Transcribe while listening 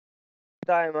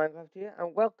Minecraft here,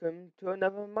 and welcome to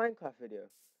another Minecraft video.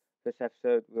 This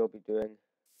episode we'll be doing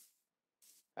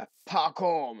a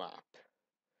parkour map.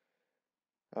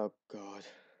 Oh god.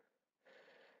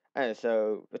 And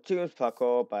so the tune's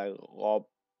parkour by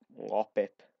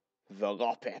Lopip. The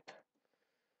Lopip.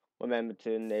 Remember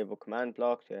to enable command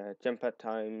blocks, jump at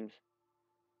times.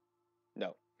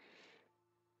 No.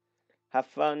 Have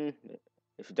fun.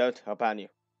 If you don't, I'll ban you.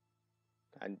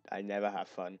 And I never have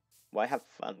fun. Why have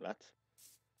fun?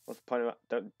 What's the point of that?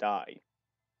 Don't die.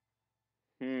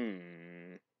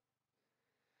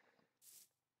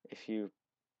 If you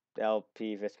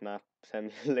LP this map, send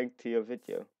me a link to your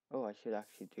video. Oh, I should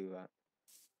actually do that.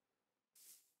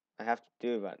 I have to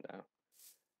do that now.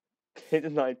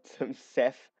 Hidden item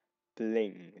Seth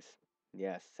Blings.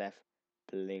 Yes, Seth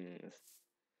Blings.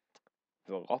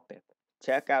 Drop it.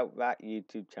 Check out that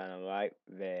YouTube channel right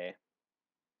there.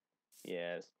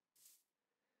 Yes.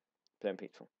 Playing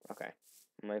peaceful. Okay.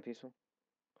 Am I peaceful?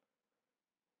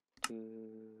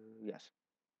 Yes.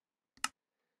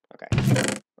 Okay.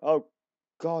 Oh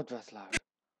god, that's loud.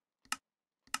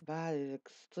 That is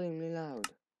extremely loud.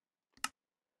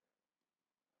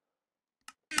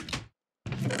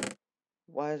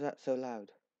 Why is that so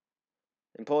loud?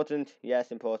 Important?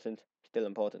 Yes, important. Still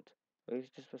important. It's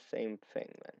just the same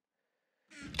thing then.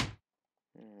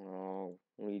 Oh,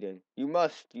 reading. You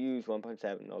must use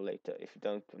 1.7 or later. If you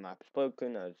don't, the map is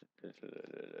broken.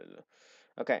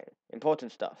 Okay,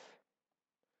 important stuff.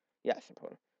 Yes,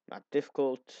 important. Map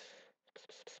difficult.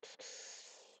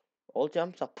 All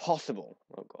jumps are possible.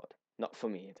 Oh god. Not for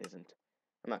me, it isn't.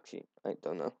 I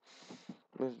don't know.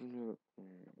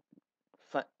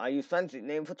 I use fancy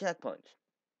name for checkpoints.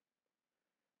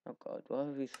 Oh god, what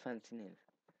are these fancy names?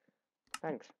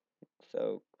 Thanks.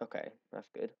 So, okay, that's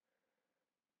good.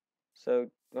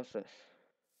 So, what's this?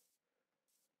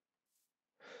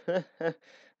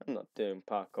 I'm not doing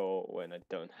parkour when I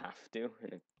don't have to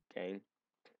in a game.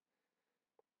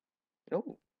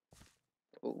 Oh,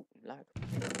 lag.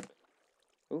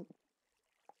 Oh,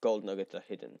 gold nuggets are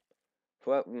hidden.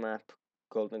 Throughout the map,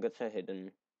 gold nuggets are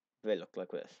hidden. They look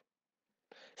like this.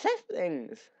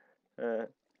 Saplings!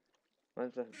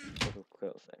 What does the little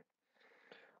quill say?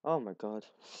 Oh my god.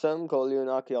 Some call you an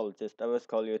archaeologist, others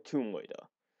call you a tomb raider.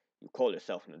 You call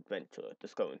yourself an adventurer,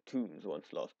 discovering tombs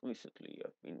once lost. Recently,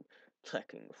 you've been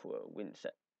trekking through a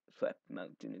wind-swept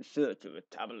mountain in search of a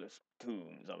tabulous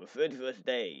tombs. On the 31st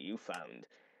day, you found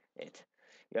it.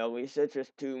 Your research this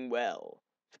tomb well,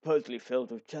 supposedly filled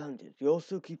with challenges. You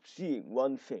also keep seeing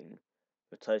one thing.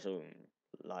 The treasure room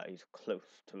lies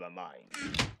close to the mines.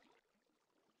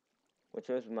 Which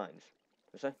are the mines?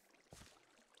 What's that?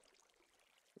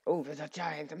 Oh, there's a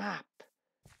giant map!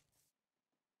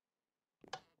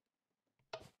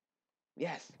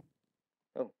 Yes!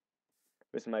 Oh,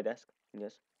 this is my desk.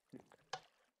 Yes.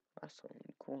 That's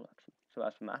really cool, actually. So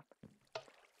that's the map.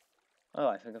 Oh,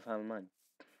 I think I found mine.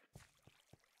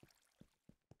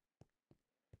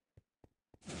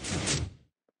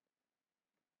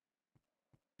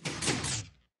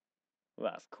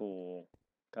 That's cool.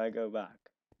 Can I go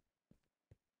back?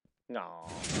 No.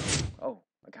 Oh,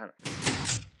 I can't.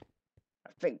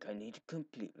 I think I need to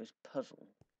complete this puzzle.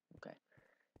 Okay.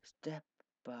 Step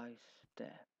by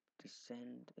step,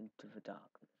 descend into the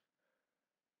darkness.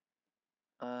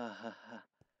 Ah ha ha.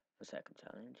 The second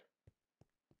challenge.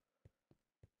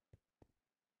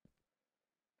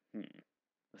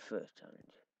 The first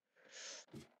challenge.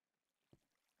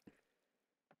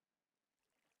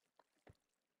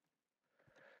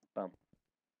 Bum.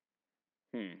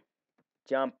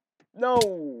 Jump. No!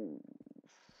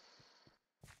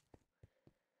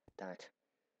 Damn it.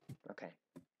 Okay.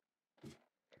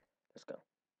 Let's go.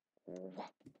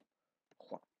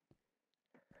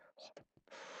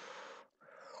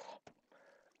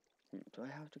 Do I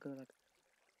have to go like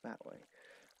that way?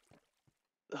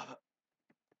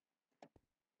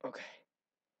 Okay.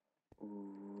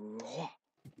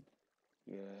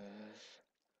 Yes.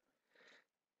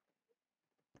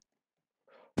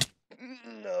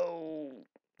 No.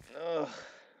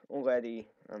 Already.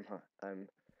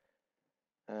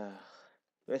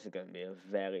 This is going to be a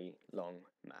very long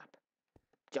map.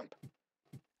 Jump.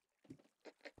 You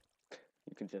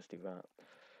can just do that.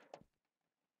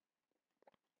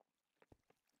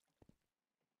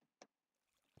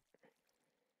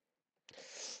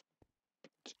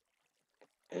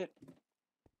 It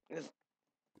is.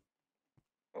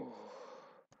 Oh.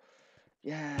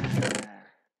 Yeah.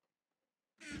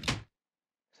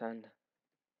 Sand.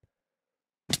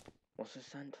 What's the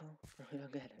sand for? I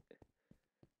don't get it.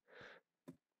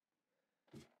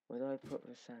 Where do I put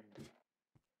the sand?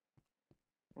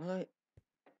 What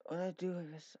do I do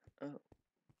with this? Oh.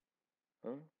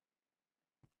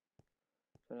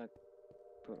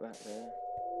 put that there.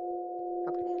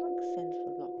 How can I, like, send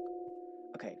the block?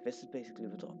 Okay, this is basically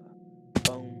the top.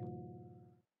 Boom.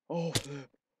 Oh, flip.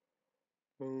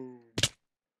 Boom.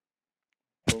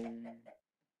 Boom.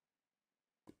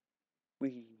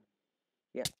 Wee.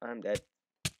 Yeah, I'm dead.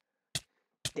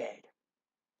 Dead.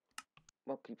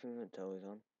 Well, keeping the toes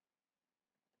on.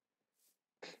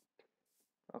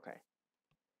 Okay.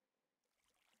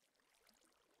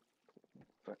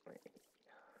 Fuck me.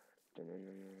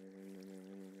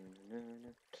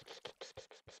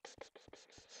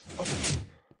 Oh,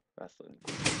 that's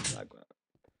like that.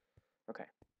 Okay.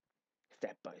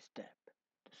 Step by step.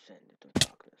 Descend into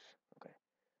darkness. Okay.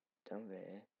 Down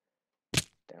there.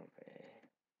 Down there.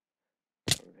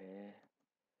 Down there.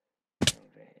 Down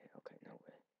there. Okay, now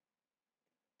where?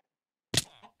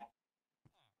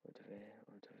 Over there.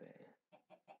 Over there.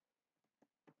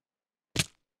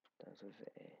 Down to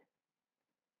there.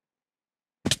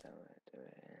 Down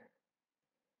there.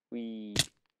 Wee.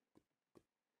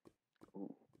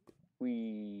 Ooh.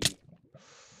 Wee.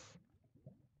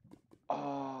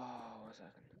 Oh, 1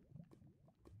 second.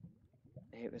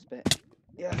 I hate this bit.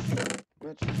 Yes!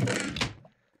 Let's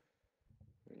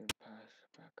pass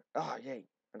back. Oh, yay!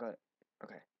 I got it.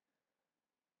 Okay.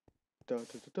 Da da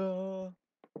da da.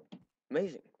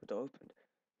 Amazing. The door opened.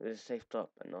 It is a safe drop,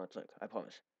 and now it's like, I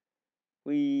promise.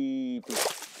 Wee.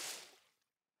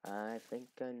 I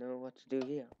think I know what to do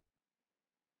here.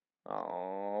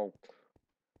 Oh.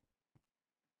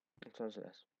 Which one's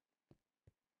this?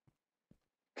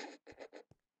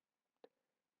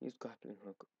 Use grappling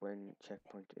hook when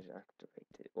checkpoint is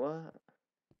activated. What?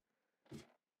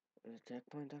 Is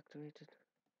checkpoint activated?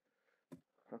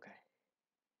 Okay.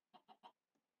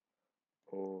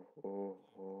 Oh, oh,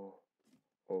 oh,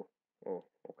 oh, oh,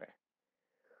 okay.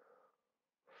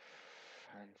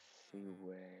 Fancy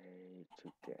way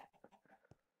to get.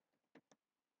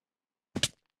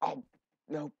 Oh,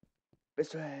 no,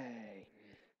 this way.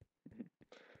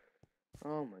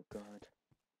 Oh my god.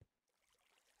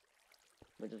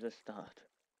 Where does it start?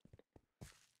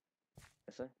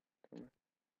 Is it?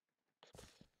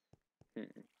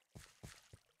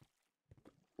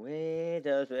 Where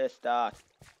does it start?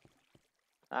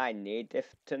 I need this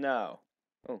to know.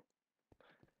 Oh.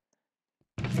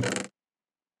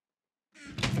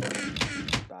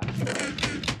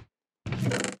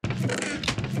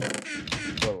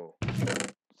 Whoa.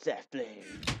 Zeppelin.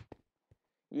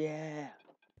 Yeah.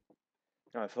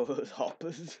 I thought it was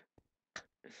hoppers.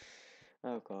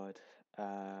 Oh god.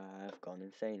 I've gone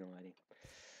insane already.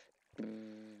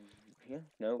 Yeah,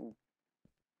 no.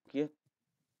 Yep.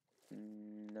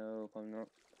 No, I'm not.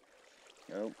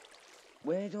 No.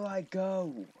 Where do I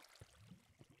go?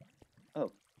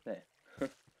 Oh, there.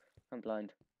 I'm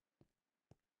blind.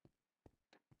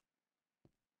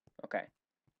 Okay.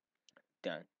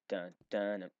 Dun, dun,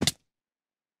 dun.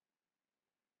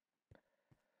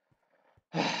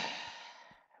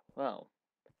 Well,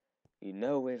 you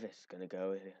know where this is gonna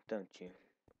go, don't you?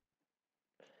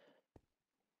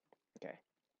 Okay.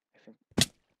 I think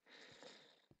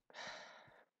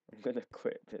I'm gonna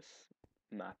quit this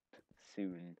map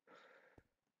soon.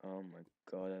 Oh my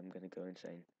god, I'm gonna go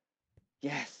insane.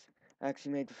 Yes! I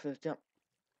actually made the first jump.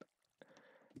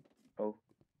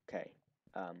 Okay.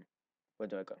 Where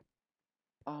do I go?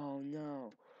 Oh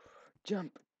no.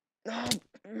 Jump! No!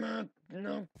 No!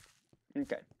 No!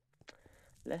 Okay.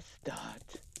 Let's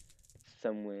start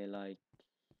somewhere like...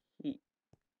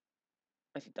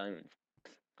 I see diamonds.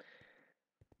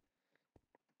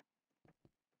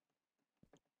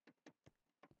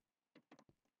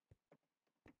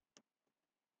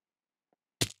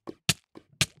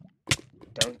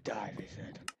 Don't die, they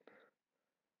said.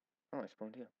 Oh, I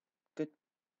spawned here. Good.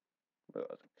 Where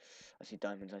was it? I see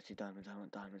diamonds, I see diamonds, I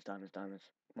want diamonds, diamonds, diamonds.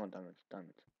 Come on, diamonds,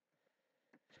 diamonds.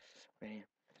 Where?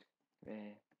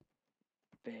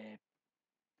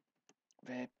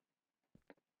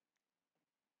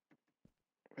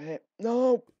 Where?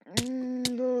 No!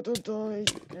 No, don't die!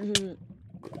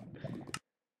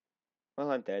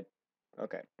 Well, I'm dead.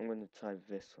 Okay, I'm gonna try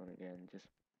this one again, just...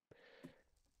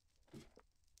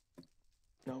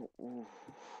 No, ooh.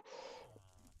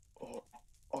 Oh,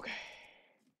 okay.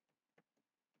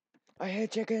 I hear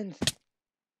chickens!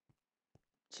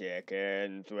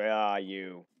 Chickens, where are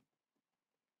you?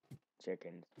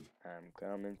 Chickens, I'm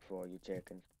coming for you,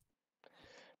 chickens.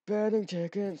 Burning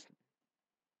chickens!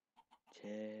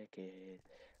 Chickens,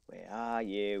 where are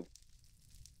you?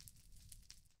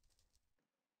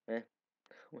 Eh?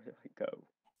 Where do I go?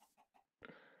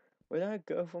 Where do I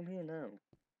go from here now?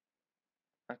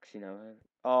 Actually, no.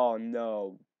 Oh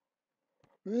no.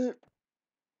 I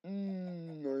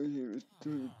hear it's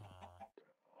too.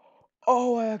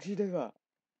 Oh, I actually did that.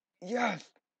 Yes!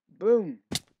 Boom!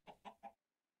 I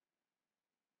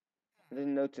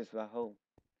didn't notice that hole.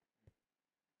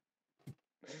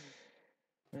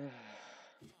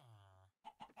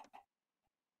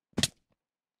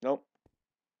 Nope.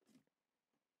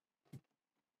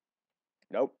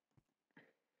 Nope.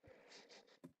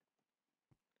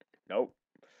 Nope.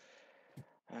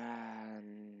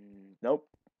 Nope.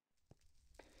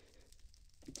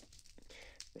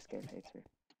 This game hates me.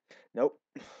 Nope.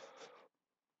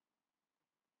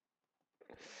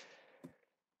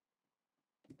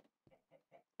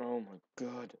 Oh my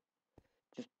god.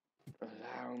 Just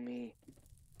allow me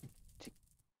to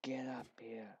get up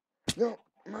here. No!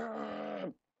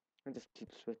 I just keep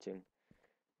switching.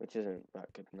 Which isn't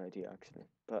that good an idea, actually.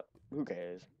 But who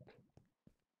cares?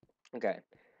 Okay.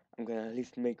 I'm gonna at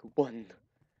least make one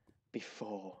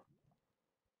before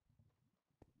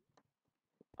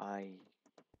I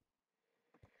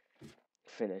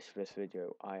finish this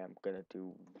video. I am gonna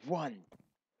do one.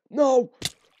 No!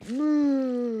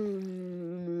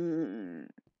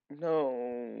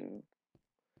 No!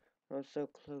 I was so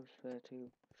close there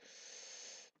too.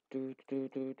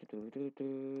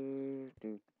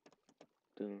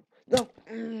 No!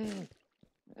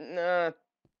 Nah.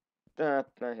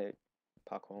 I hate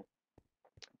parkour,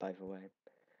 by the way.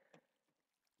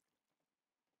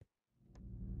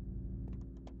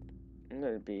 I'm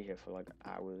gonna be here for like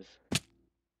hours.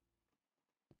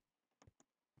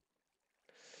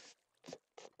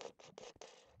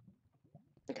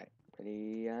 Okay,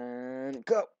 ready and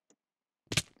go!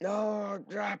 No,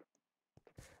 drop!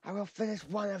 I will finish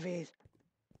one of these.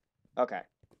 Okay,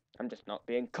 I'm just not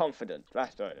being confident.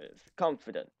 That's what it is.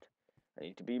 Confident. I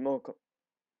need to be more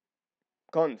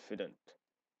confident.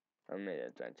 I'm in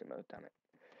adventure mode, damn it.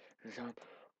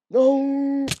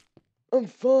 No! I'm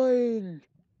fine!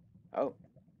 Oh,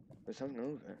 there's something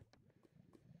over there.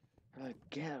 How do I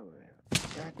get over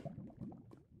there?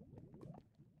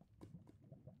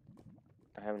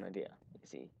 I have an idea, you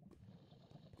see.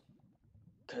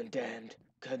 Condemned,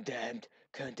 condemned,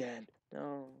 condemned.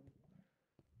 No.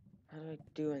 How do I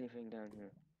do anything down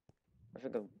here? I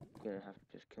think I'm gonna have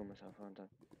to just kill myself, aren't I?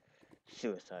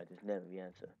 Suicide is never the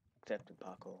answer, except in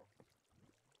parkour.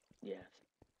 Yes.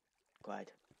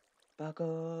 Quite.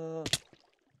 Parkour!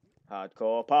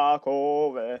 Hardcore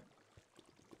parkour!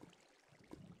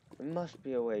 There must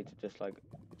be a way to just like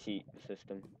cheat the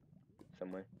system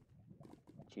somewhere.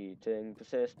 Cheating the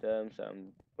system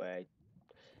some way.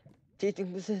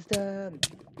 Cheating the system!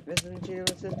 This isn't cheating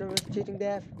the system, it's cheating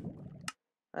death.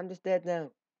 I'm just dead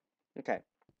now. Okay.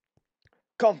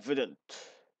 Confident!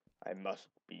 I must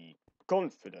be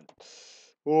confident.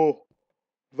 Oh,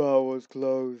 that was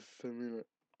close. A minute.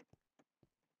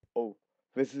 Oh,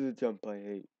 this is a jump I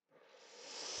hate.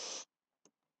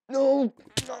 No!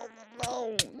 No,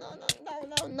 no, no, no, no,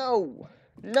 no, no!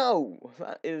 No!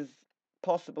 That is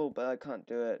possible, but I can't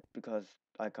do it because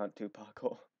I can't do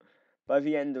parkour. By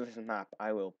the end of this map,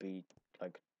 I will be,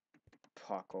 like,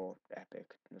 parkour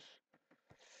epicness.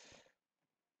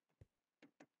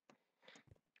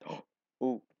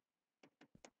 Oh.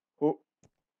 Oh.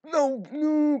 No,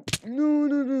 no, no,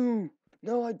 no, no.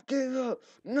 No, I give up.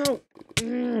 No.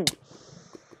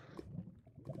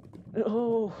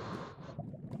 Oh.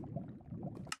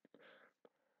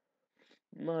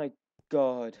 My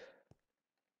God.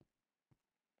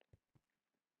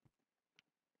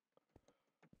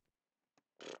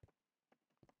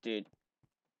 Dude.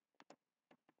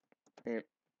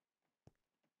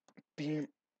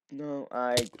 No,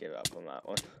 I give up on that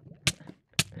one.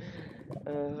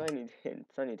 I need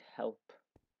hints. I need help.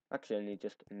 Actually, I need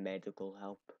just medical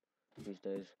help these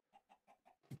days.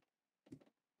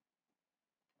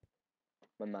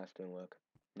 My mouse didn't work.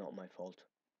 Not my fault.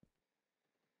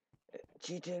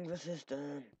 Cheating the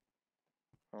system.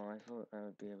 Oh, I thought I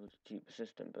would be able to cheat the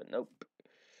system, but nope.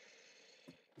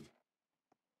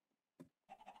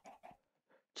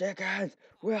 Chickens,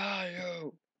 where are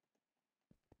you?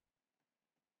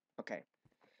 Okay,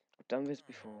 I've done this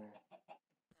before.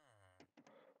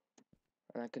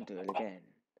 And I can do it again.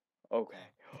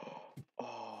 Okay.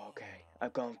 Oh, okay.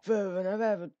 I've gone further than I've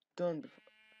ever gone before.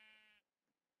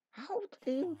 How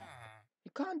do you...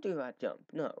 You can't do that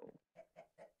jump, no.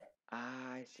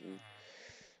 I see.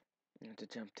 You have to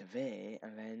jump to there,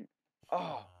 and then...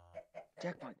 Oh!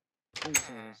 Jackpot! Please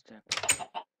say this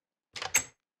jackpot.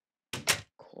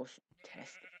 Course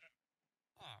test.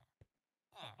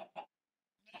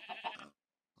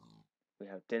 We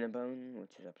have dinner bone,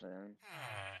 which is upside down.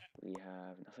 We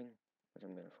have nothing, which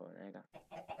I'm gonna throw an egg at.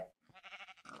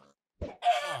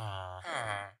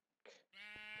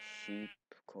 Sheep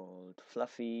called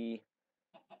Fluffy.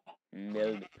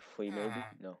 Milby?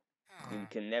 No. We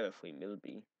can never free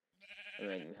Milby. And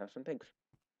then we have some pigs.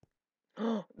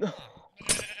 Oh, no!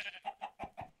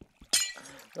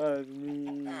 That's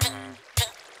me.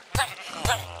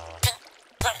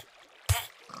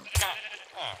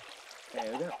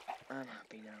 There we go. I'm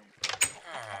happy now.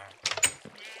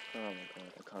 Oh my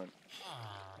god, I can't.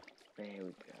 There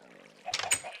we go.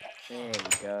 There we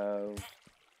go.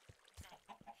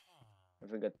 I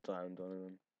think I drowned one of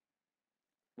them.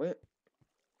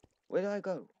 Where did I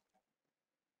go?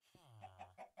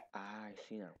 Ah, I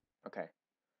see now. Okay.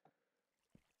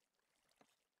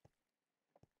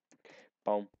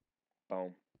 Boom.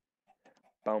 Boom.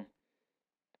 Boom.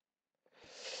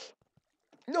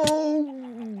 No!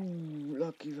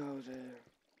 Lucky Bowser.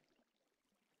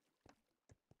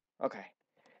 Okay.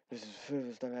 This is the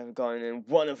furthest I've ever gone in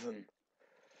one of them.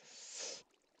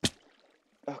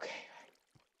 Okay.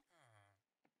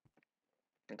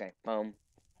 Okay. Boom.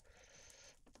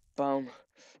 Boom.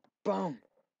 Boom.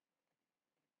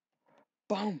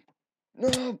 Boom.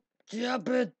 No! Jump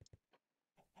it!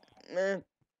 Man.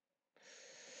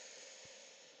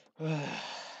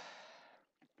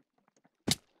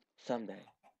 Someday.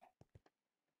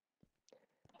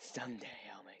 Someday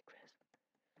I'll make this.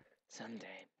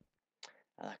 Someday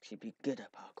I'll actually be good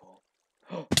at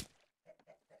parkour.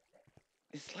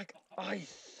 It's like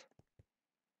ice.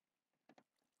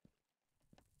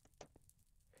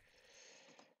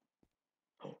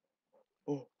 Oh,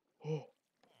 oh, oh,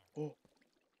 oh,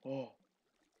 oh.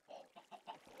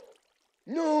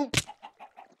 No!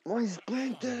 My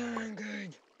splinter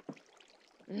engaged!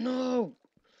 No!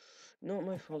 Not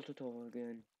my fault at all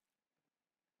again.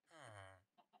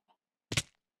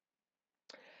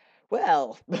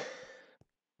 Well...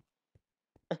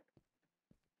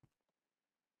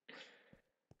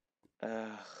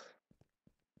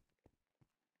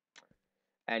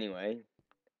 Anyway,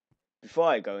 before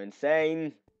I go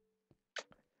insane,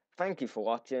 thank you for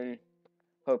watching.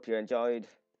 Hope you enjoyed.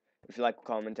 If you like the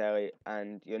commentary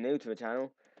and you're new to the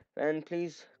channel, then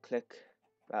please click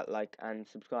that like and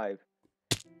subscribe.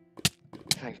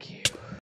 Thank you.